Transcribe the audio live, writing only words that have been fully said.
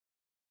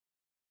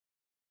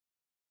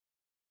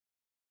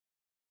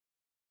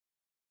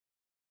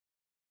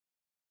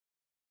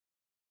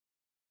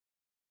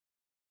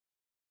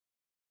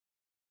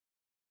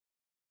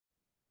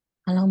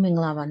Hello မင်္ဂ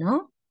လာပါ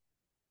နော်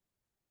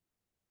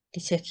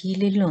ဒီချက်ခီး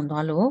လေးလွန်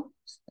သွားလို့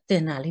တ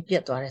င်တာလေးပြ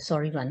တ်သွားတယ်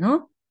sorry ပါနော်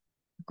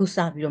အခုစ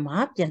ပြီးတော့မှ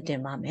ပြန်တ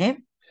င်ပါမယ်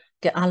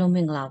ကဲအားလုံးမ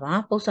င်္ဂလာပါ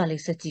ပုဒ်စာ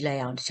လေးစက်ကြည့်လို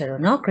က်အောင်ဒီချက်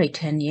တော့နော် grade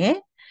 10ရဲ့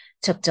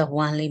chapter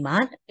 1လေးမှာ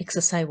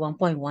exercise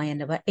 1.1 ရဲ့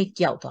number 8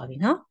ရောက်သွားပြီ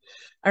နော်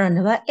အဲ့တော့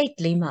number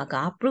 8လေးမှာက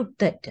proof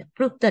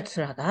that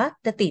ဆိုတာက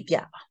သက်သေပြ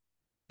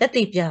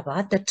ပါ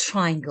the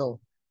triangle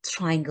က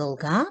triangle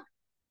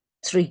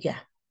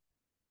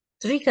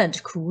တ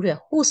စ်ခုတဲ့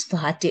whose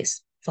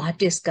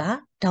vertex က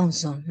down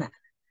စွန်းမှတ်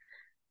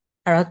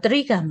အဲ့တော့တ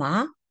ရိကမှာ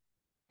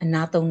အ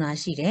နာ3နာ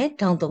ရှိတယ်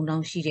ဒေါင်3တော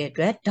င်ရှိတဲ့အ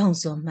တွက်ဒေါင်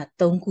စွန်မှတ်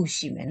3ခု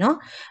ရှိမယ်เนาะ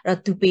အဲ့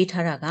တော့သူပေး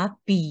ထားတာက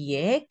P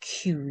ရဲ့ Q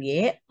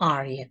ရဲ့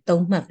R ရဲ့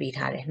3မှတ်ပေး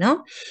ထားတယ်เนาะ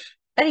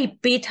အဲ့ဒီ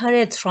ပေးထား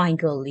တဲ့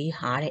triangle လေး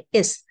ဟာတဲ့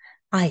is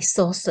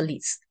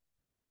isosceles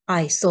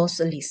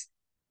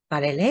ပါ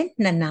တယ်လေ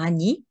နှစ်နား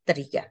ညီတ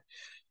ရိက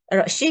အဲ့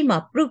တော့အရှိမ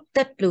proof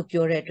that လို့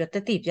ပြောတဲ့အတွက်တ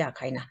တိပြ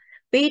ခိုင်းတာ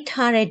ပေး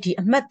ထားတဲ့ဒီ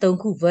အမှတ်3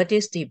ခု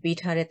vertex တွေပေး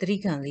ထားတဲ့တရိ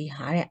ကံလေး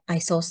ဟာတဲ့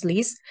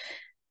isosceles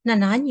နှစ်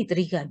နားညီတ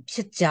ရိကံဖြ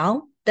စ်ကြောင်း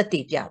တ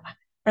တိပြပါ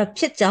အဲ့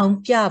ဖြစ်ကြောင်း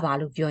ပြပါ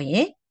လို့ပြောရ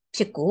င်ဖြ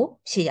စ်ကို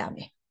ဖြစ်ရမ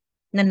ယ်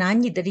နှစ်နား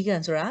ညီတရိကံ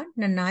ဆိုတာ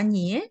နှစ်နား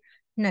ညီရင်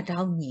နှစ်တော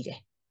င်းညီတယ်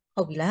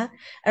ဟုတ်ပြီလား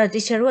အဲ့တော့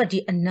teacher တို့ကဒီ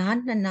အနား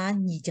နှစ်နား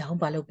ညီကြောင်း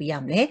ဘာလို့ပြရ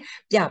မလဲ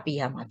ပြပေး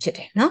ရမှာဖြစ်တ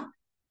ယ်နော်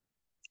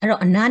အဲ့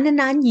တော့အနားနှစ်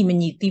နားညီမ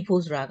ညီသိ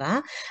ဖို့ဆိုတာက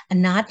အ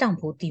နားတန်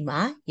ဖို့သိမှ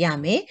ရ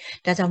မယ်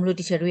ဒါကြောင့်မလို့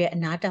teacher တို့ရဲ့အ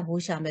နားတန်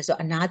ဖို့ရှာမယ်ဆို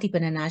တော့အနားဒီဘ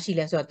ယ်နှနားရှိ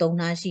လဲဆိုတော့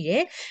3နားရှိတ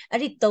ယ်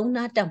အဲ့ဒီ3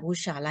နားတန်ဖို့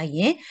ရှာလိုက်ရ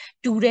င်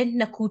တူတဲ့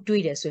နှစ်ခု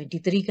တွေ့တယ်ဆိုရင်ဒီ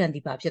တရိကံ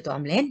ဒီပါဖြစ်သွား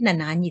မလဲနှစ်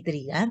နားညီတ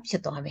ရိကံဖြ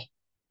စ်သွားမယ်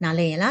နားလ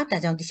ည်ရင်လားဒါ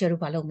ကြောင့် teacher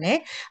တို့ဘာလုပ်မလဲ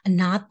အ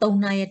နား3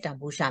နားရဲ့တန်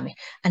ဖိုးရှာမယ်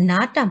အ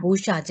နားတန်ဖိုး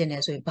ရှာခြင်း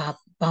နဲ့ဆိုရင်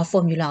ဘာ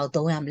formula ကို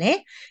သုံးရမလဲ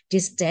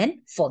distance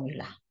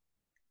formula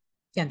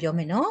ပြန်ပြောမ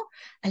ယ်နော်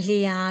အ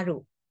လျား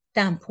တို့တ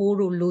န်ဖိုး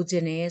တို့လိုချ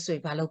င်တယ်ဆိုရ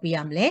င်ဘာလုပ်ပြရ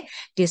မလဲ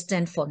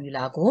distance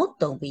formula ကို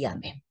သုံးပြရ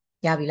မယ်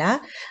ရပြီလား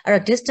အဲ့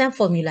တော့ distance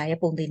formula ရဲ့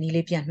ပုံသဏ္ဍာန်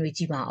လေးပြန်နှွှေ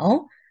ကြည့်ပါအောင်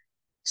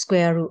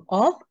square root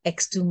of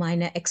x2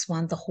 minus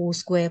x1 the whole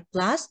square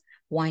plus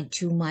y2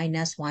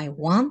 minus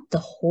y1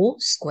 the whole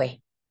square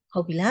ဟု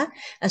တ်ပြီလား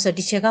အဲ့ဆို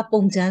ဒီချက်က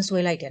ပုံချမ်းဆွဲ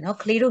လိုက်တယ်နော်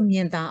ကလေးတို့မြ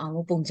င်သာအောင်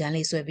လို့ပုံချမ်း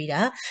လေးဆွဲပြီး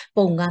တာ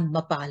ပုံကမ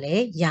ပါလဲ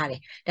ရတ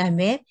ယ်ဒါပေ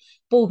မဲ့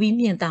ပို့ပြီး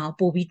မြင်သာအောင်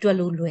ပို့ပြီးတွက်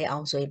လို့လွယ်အော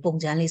င်ဆိုရင်ပုံ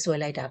ချမ်းလေးဆွဲ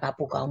လိုက်တာက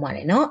ပိုကောင်းပါတ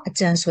ယ်နော်အ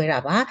ချမ်းဆွဲတာ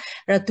ပါ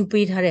အဲ့တော့သူ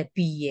ပေးထားတဲ့ P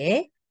ရဲ့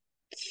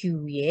Q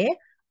ရဲ့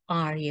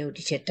R ရဲ့ကို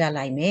ဒီချက်တက်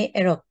လိုက်မယ်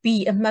အဲ့တော့ P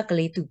အမှတ်က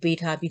လေးသူပေး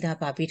ထားပြီးသား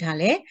ပါပေးထား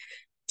လဲ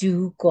2,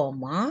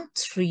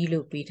 3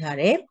လို့ပေးထား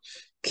တယ်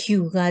Q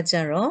ကကြ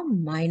တော့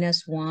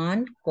 -1,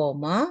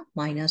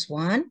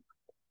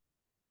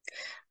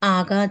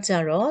 -1R ကကြ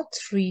တော့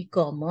3,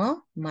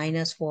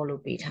 -4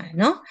လို့ပေးထားတယ်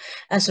เนาะ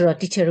အဲ့ဆိုတော့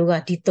teacher တို့က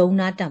ဒီ3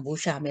နားတန်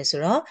ဖိုးရှာမယ်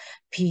ဆိုတော့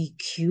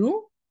PQ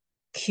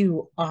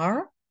QR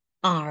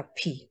RP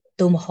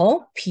သို့မဟုတ်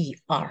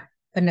PR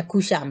ဘယ်နှခု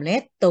ရှာမလဲ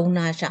3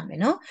နားရှာမယ်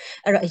เนาะ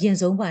အဲ့တော့အရင်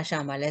ဆုံးပါရှာ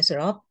မှာလဲဆို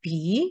တော့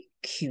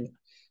PQ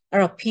အဲ့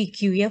တော့ PQ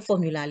ရဲ့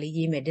formula လေး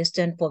ရေးမယ်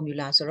distance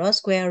formula ဆိုတော့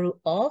square root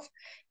of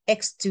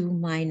x2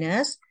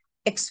 minus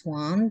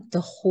x1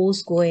 the whole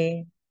square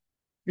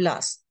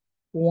plus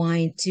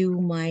y2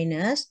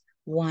 minus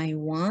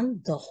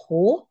y1 the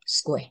whole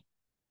square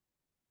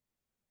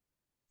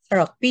အဲ့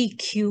တော့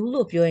PQ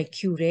လို့ပြောရင် Q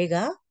တွေက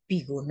P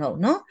ကိုနှုတ်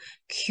နော်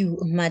Q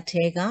အမှတ်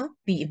ထဲက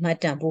P အမှတ်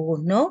တန်ဖိုးကို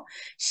နှုတ်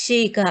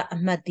ရှေ့ကအ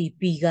မှတ်ဒီ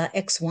P က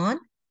x1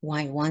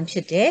 y1 ဖြ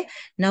စ်တယ်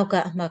နောက်က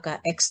အမှတ်က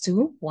x2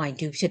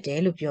 y2 ဖြစ်တယ်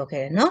လို့ပြော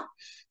ခဲ့တယ်နော်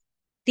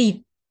ဒီ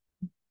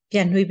ပြ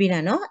န်နှွှေးပေးတာ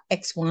နော်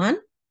x1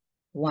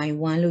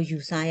 y1 လို့ယူ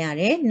ဆရ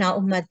တယ်နောက်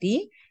အမှတ်ဒီ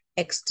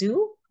x2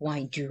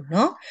 y2 เน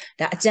าะ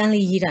ဒါအကျန်း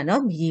လေးရေးတာเนา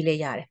ะမရေးလဲ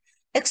ရတယ်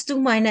x2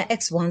 minus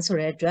x1 ဆို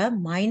တဲ့အတွက်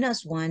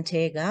 -1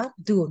 ထဲကဘယ်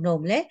သူ့ကိုနှု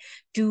တ်မလဲ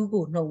2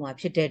ကိုနှုတ်မှာ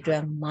ဖြစ်တဲ့အတွ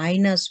က်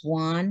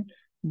 -1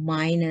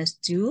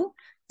 -2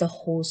 the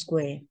whole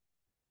square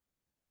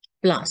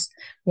plus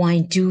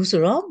y2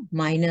 ဆိုတော့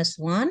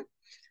 -1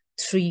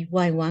 3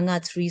 y1 က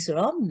3ဆို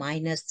တော့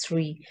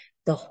 -3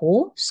 the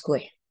whole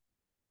square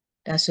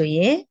ဒါဆိုရ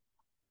င်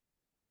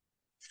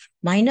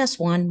-1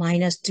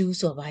 -2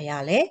 ဆိုပါရ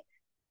လဲ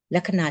လ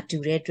က္ခဏာတူ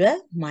တဲ့အတွက်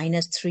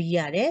 -3 ရ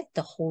တယ်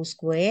the whole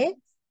square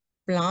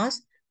plus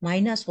 -1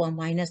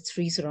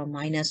 -3 ဆိုတော့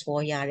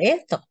 -4 ရတယ်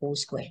the whole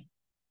square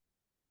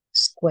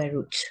square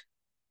root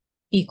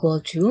equal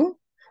to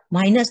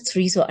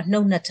 -3 ဆိုအနှု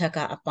တ်နှစ်ထပ်က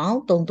အပေါင်း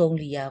3 3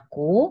လီယာ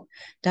9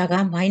ဒါက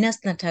-နှ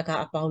စ်ထပ်က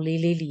အပေါင်း4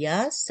 4လီယာ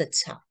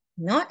16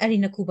เนาะအဲ့ဒီ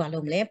နှစ်ခုဘာ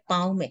လို့မလဲ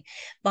ပေါင်းမ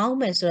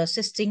ယ်ဆိုတော့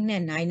16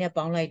နဲ့9နဲ့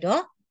ပေါင်းလိုက်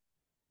တော့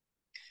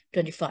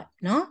25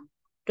เนาะ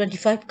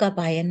25က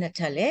ဘာရဲ့နှစ်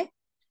ထပ်လဲ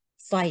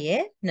5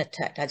ရဲ့နှစ်ထ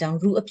ပ်ဒါကြောင့်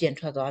root အပြင်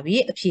ထွက်သွားပြီ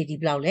အဖြေဒီ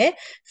ဘယ်လောက်လဲ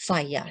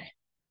5ရတယ်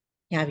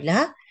ရပြီ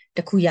လားတ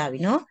ခုရပြီ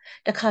เนาะ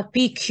တခါ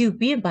PQ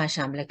ပြီးဘာ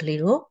ရှာမလဲကလေး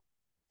တို့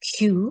Q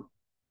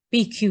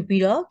PQ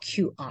ပြီးတော့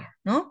QR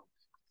เนาะ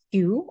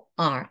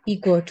QR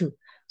equal to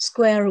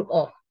square root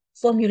of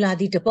formula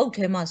ဒီတပုတ်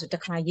ထဲမှာဆိုတ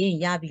ခါရေးရင်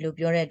ရပြီလို့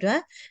ပြောတဲ့အတွက်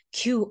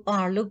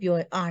QR လို့ပြော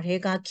ရင် R ထဲ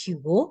က Q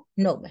ကို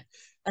နှုတ်မယ်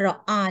အဲ့တော့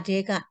R ထဲ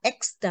က X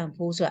တန်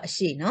ဖိုးဆိုတာအ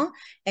ရှိเนาะ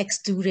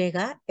X2 ထဲက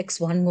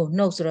X1 ကို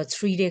နှုတ်ဆိုတော့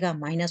3ထဲက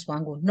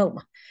 -1 ကိုနှုတ်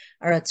မှာ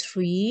အဲ့တော့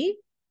3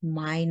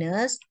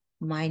 minus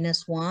minus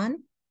 1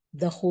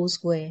 the whole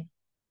square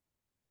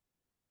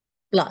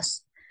plus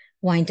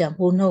y တန်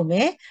ဖိုးနှုတ်မ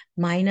ယ်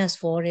minus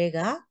 4တွေက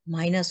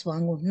minus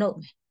 1ကိုနှုတ်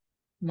မယ်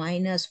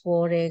minus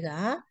 4တွေက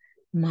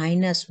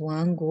minus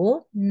 1ကို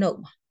နှုတ်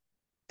မှာ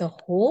the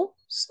whole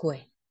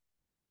square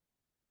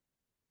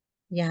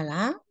ရ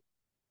လား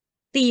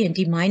သိရင်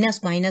ဒီ minus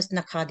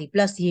နှစ်ခါဒီ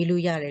plus ရေး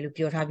လို့ရတယ်လို့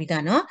ပြောထားပြီး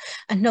သားเนาะ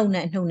အနှုတ်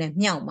နဲ့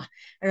မြောက်မှာ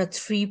အဲ့တော့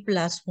3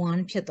 plus 1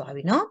ဖြစ်သွား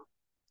ပြီเนาะ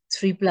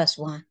3 plus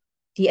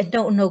 1ဒီအ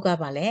နှုတ်က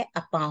ပါလဲ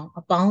အ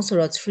ပေါင်းဆို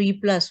တော့3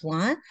 plus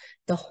 1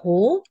 the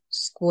whole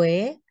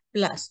square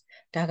plus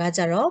ဒါက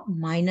ကြတော့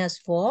minus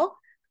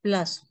 4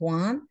 plus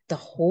 1 the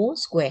whole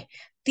square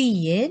သိ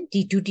ရင်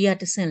ဒီဒုတိယ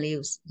တစ်ဆင့်လေး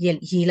ကို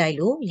ရေးလိုက်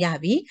လို့ရ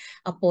ပြီ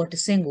အပေါ်တ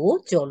စ်ဆင့်ကို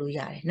ကျော်လို့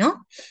ရတယ်เนาะ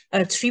အဲ့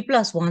တော့3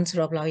 plus 1ဆို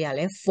တော့ဘယ်လောက်ရ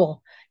လဲ4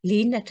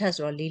 4နှစ်ထပ်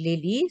ဆိုတော့4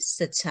 4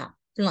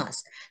 16 plus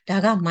ဒါ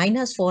က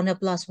minus 4နဲ့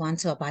plus 1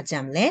ဆိုတော့ဘာကြံ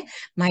မလဲ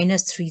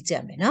minus 3ကြံ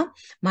မယ်เนาะ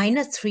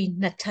minus 3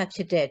နှစ်ထပ်ဖြ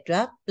စ်တဲ့အတွ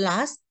က်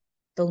plus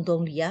 3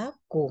 3 4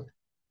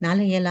 9နား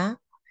လည်ရလား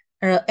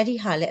အဲ့ဒီ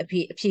ဟာလဲအ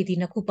ဖြေဒီ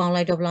နှစ်ခုပေါင်း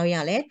လိုက်တော့ဘယ်လောက်ရ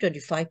လဲ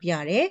25ရ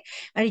တယ်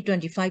အဲ့ဒီ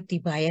25ဒီ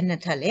ဘာရဲ့နှ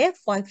စ်ထပ်လဲ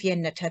5ရဲ့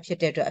နှစ်ထပ်ဖြစ်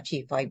တဲ့အတွက်အဖြေ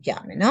5ပြ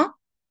မယ်เนาะ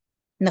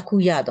နှစ်ခု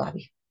ရသွား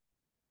ပြီ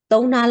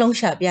သုံးနားလုံး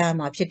ရှာပြရ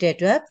မှာဖြစ်တဲ့အ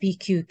တွက်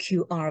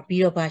BQQR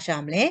ပြီးတော့ဘာရှာ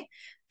မလဲ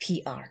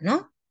PR เนา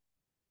ะ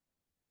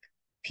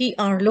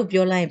PR လို့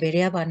ပြောလိုက်ရင်ဘယ်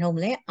တွေကပါနှုတ်မ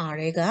လဲ R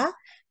တွေက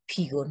P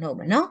ကိုနှုတ်မ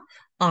ယ်เนาะ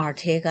R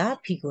ထဲက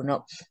P ကိုနှု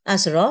တ်အဲ့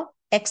ဆိုတော့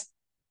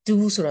x2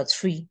 ဆိုတော့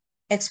3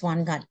 x1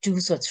 က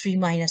2ဆိုတော့3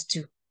 minus 2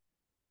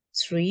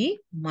 3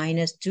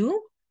 minus 2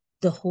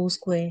 the whole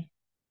square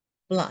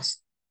plus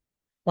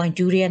y2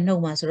 ရဲ့နှု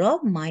တ်မှာဆိုတော့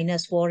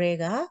minus 4တွေ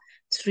က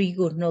3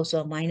ကိုနှုတ်ဆို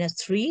တော့ minus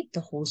 3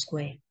 the whole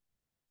square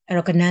အဲ့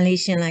တော့ကဏ္ဍလေး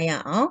ရှင်းလိုက်ရ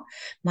အောင်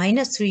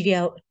minus 3တွေက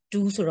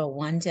 2ဆိုတော့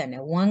1ကျန်တ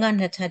ယ်1က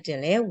နှစ်ထပ်တင်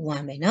လဲ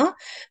1ပဲเนาะ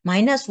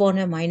minus 4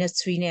နဲ့ minus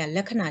 3နဲ့လ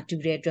က္ခဏာတူ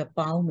တဲ့အတွက်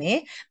ပေါင်းမယ်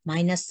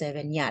minus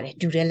 7ရတယ်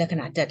တူတဲ့လက္ခ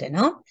ဏာတက်တယ်เ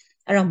นาะ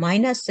အဲ့တော့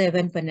minus 7ဘ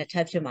ယ်နှစ်ထ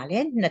ပ်ဖြစ်မှာလဲ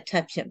နှစ်ထ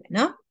ပ်ဖြစ်မယ်เ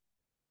นาะ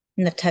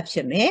နှစ်ထပ်ဖြ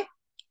စ်မယ်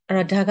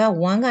အဲ့တော့ဒါက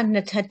1ကနှ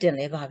စ်ထပ်တင်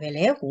လဲပါပဲ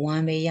လဲ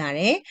1ပဲရတ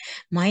ယ်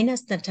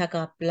minus နှစ်ထပ်က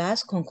plus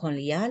ခွန်ခွန်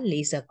လီယာ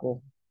49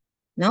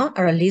เนาะ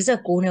အဲ့တော့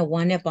49နဲ့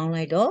1နဲ့ပေါင်း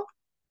လိုက်တော့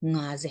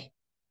50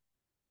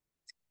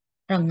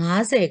အဲ့တော့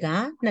50က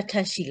နှစ်ထ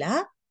ပ်ရှိ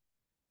လား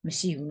မ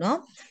ရှိဘူးเนาะ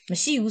မ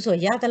ရှိဘူးဆို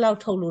ရတဲ့လောက်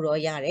ထုတ်လို့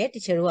တော့ရတယ်တ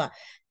ချို့က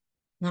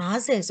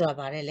50ဆိုတာ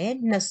ဗါတယ်လေ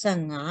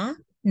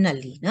25နှစ်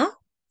လီเนาะ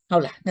ဟု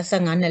တ်လား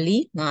25နှစ်လီ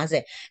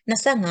50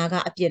 25က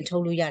အပြင်ထု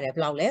တ်လို့ရတယ်ဘ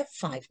ယ်လောက်လဲ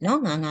5เนาะ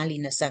5လီ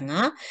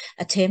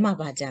25အထဲမှာ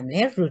ဗာကြမ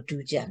ယ် root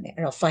 2ကြမယ်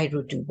အဲ့တော့5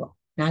 root 2ပေါ့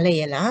နားလည်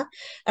ရလား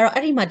အဲ့တော့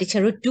အဲ့ဒီမှာတ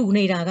ချို့တူ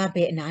နေတာကဘ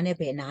ယ်အနာနဲ့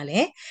ဘယ်အနာလဲ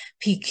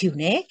PQ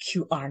နဲ့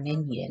QR နဲ့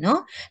ညီတယ်เนาะ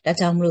ဒါ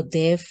ကြောင့်မလို့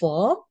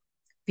therefore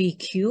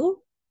PQ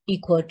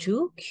equal to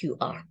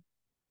QR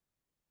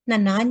နှ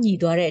စ်နားညီ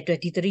သွားတဲ့အတွက်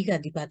ဒီသတိက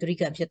ဒီပါသတိ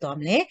ကဖြစ်သွား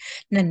မလဲ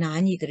နှစ်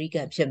နားညီသတိက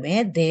ဖြစ်မ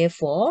ယ်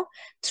therefore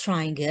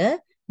triangle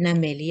နာ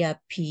မည်လေးက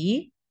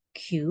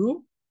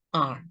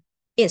PQR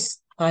is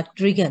ဘာသ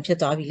တိကဖြစ်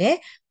သွားပြီလဲ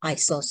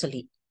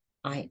isosceles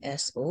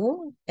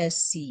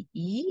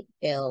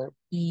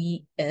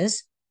ISOSCELES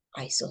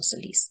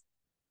isosceles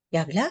ရ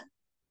ပြီလား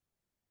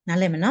နား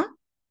လည်မနော်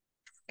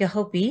ကဲ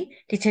ဟုတ်ပြီ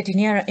ဒီချက်ဒီ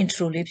နေ့ကတော့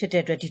intro လေးဖြစ်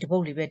တဲ့အတွက်ဒီတစ်ပု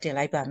ဒ်လေးပဲတင်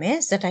လိုက်ပါမယ်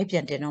ဇက်တိုက်ပြ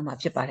န်တင်တော့မှာ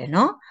ဖြစ်ပါတယ်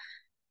နော်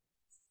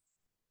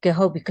ကဲ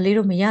ဟုတ်ပြီကလေး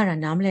တို့မရတာ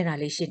နားမလဲတာ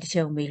လေးရှင်းတစ်ချ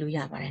က်ကိုမေးလို့ရ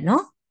ပါတယ်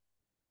နော်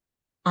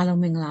အားလုံး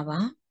မင်္ဂလာပါ